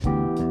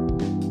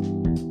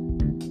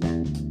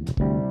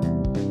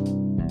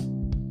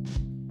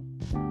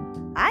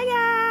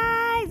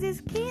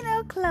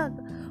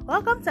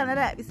Welcome to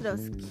another episode of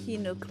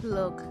Skin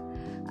O'Clock.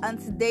 And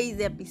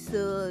today's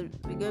episode,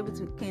 we're going to be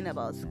talking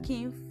about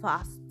skin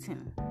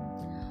fasting.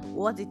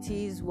 What it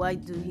is, why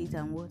do it,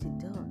 and what it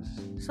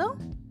does. So,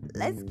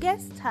 let's get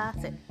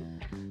started.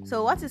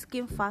 So, what is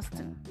skin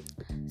fasting?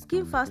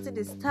 Skin fasting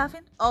is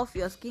starving off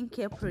your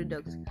skincare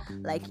products,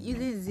 like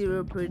using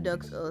zero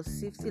products or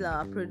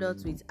 60-hour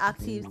products with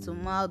active to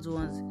mild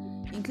ones,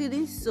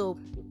 including soap,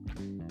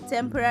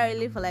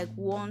 temporarily for like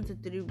 1 to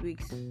 3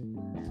 weeks.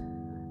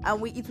 And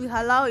it will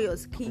allow your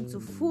skin to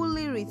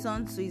fully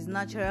return to its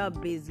natural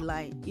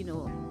baseline.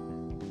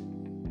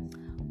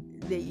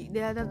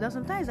 There are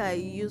sometimes I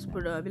use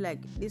product, I'll be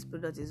like, this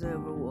product is not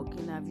even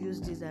working. I've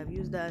used this, I've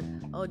used that,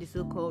 all the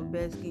so-called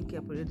best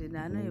skincare products, and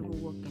they're not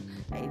even working.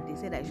 Like they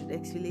said I should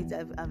exfoliate,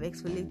 I've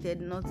exfoliated,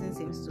 nothing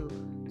seems to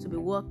be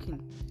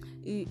working.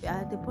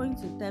 At the point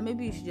in time,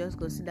 maybe you should just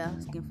consider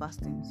skin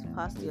fasting.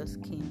 Fast your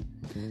skin.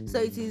 So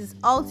it is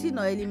altering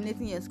or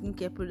eliminating your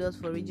skincare products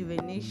for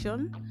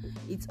rejuvenation.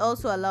 It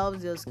also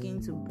allows your skin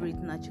to breathe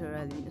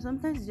naturally.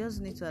 Sometimes you just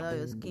need to allow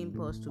your skin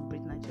pores to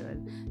breathe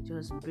naturally.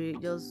 Just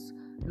breathe, just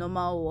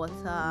normal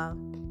water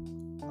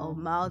or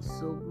normal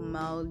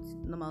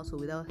soap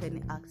without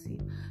any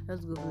active.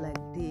 Just go like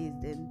this,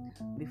 then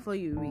before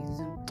you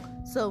resume.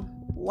 So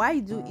why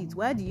do it?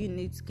 Why do you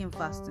need skin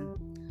fasting?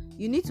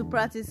 You need to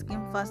practice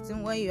skin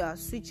fasting when you are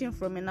switching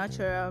from your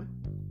natural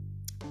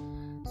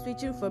state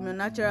to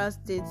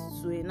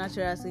a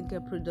natural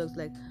skincare product.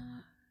 Like,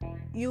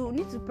 you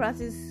need to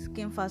practice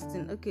skin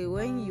fasting. Okay,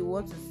 when you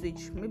want to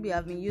switch, maybe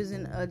I've been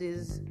using all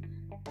these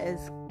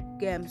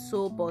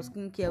soap or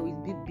skincare with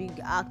big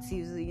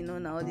actives,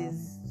 now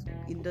these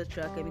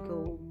industrial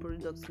chemical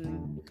products,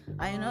 and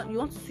you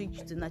want to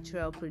switch to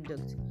natural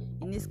product.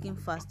 You need skin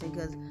fasting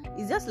because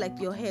it's just like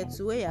your hair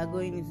too, when you are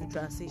going into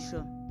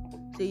transition.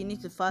 So you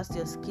need to fast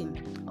your skin.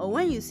 Or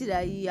when you see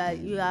that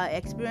you are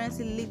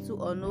experiencing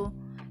little or no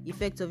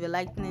effect of your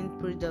lightening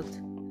product,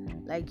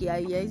 like you're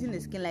using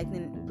a skin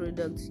lightening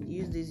product, you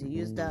use this, you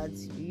use that,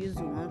 you use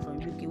one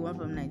from UK, one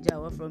from Nigeria,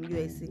 one from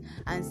USA,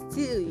 and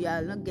still you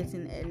are not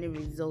getting any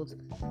result,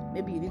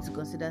 maybe you need to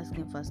consider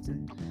skin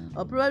fasting.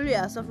 Or probably you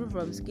are suffering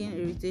from skin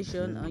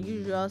irritation,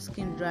 unusual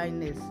skin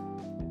dryness,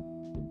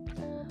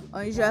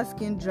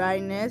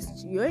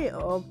 you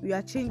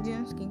are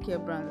changing skincare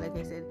brand, like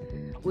I said,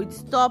 with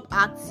stop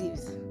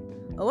actives.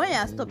 Or when you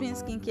are stopping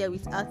skincare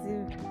with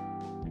active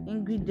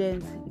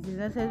ingredients, it is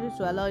necessary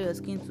to allow your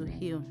skin to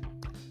heal.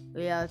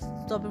 We are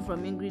stopping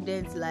from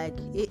ingredients like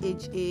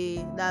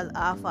AHA, that's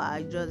alpha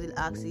hydroxyl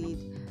acid,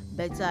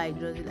 beta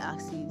hydroxyl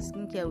acid,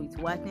 skincare with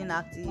whitening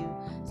active,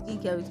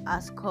 skincare with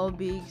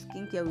ascorbic,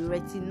 skincare with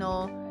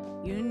retinol.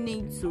 You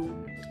need to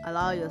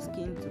allow your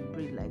skin to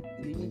breathe. Like,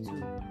 you need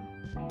to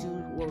do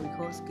what we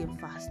call skin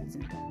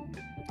fasting.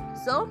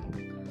 So,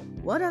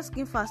 what does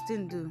skin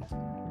fasting do?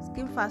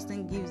 Skin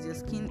fasting gives your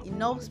skin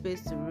enough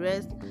space to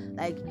rest,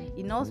 like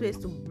enough space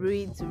to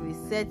breathe, to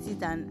reset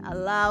it, and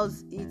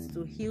allows it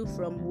to heal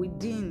from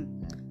within,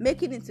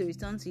 making it to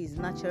return to its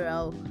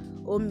natural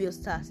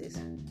homeostasis.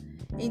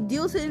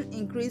 Inducing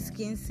increased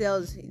skin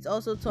cells, it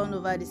also turns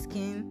over the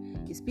skin,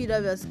 it speeds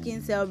up your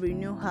skin cell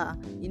renewal.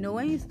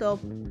 When you stop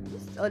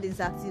all these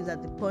actives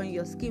at the point,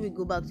 your skin will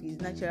go back to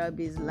its natural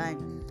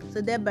baseline, so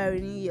thereby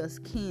renewing your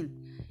skin.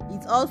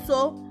 It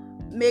also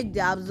make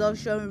the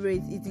absorption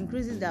rate, it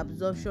increases the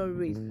absorption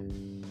rate,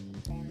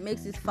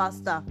 makes it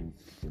faster,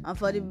 and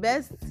for the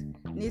best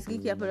need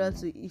skincare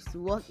products to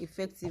work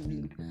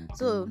effectively.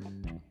 So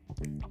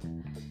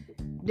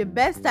the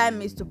best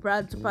time is to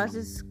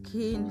practice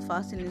skin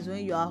fasting is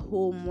when you are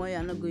home, when you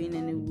are not going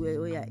anywhere,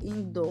 when you are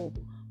indoor.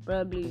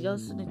 Probably you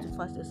just need to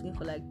fast your skin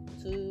for like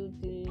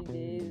 2-3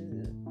 days.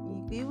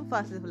 You can even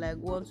fast it for like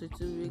 1 to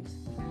 2 weeks,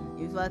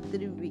 if not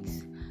 3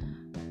 weeks,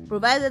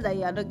 provided that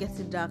you are not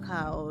getting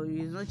darker or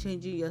you're not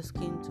changing your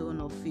skin tone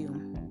or feel.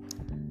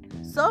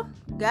 So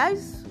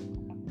guys,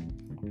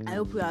 I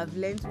hope you have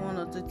learned 1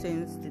 or 2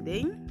 things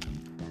today.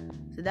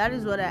 So that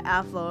is what I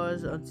have for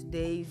us on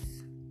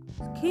today's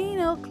Skin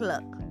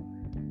O'Clock.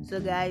 So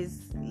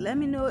guys, let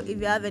me know if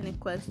you have any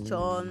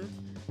question,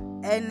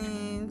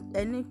 anything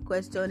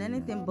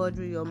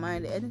bothering your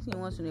mind, anything you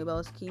want to know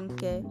about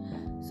skincare.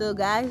 So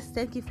guys,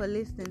 thank you for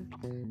listening.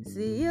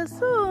 See you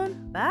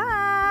soon.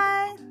 Bye.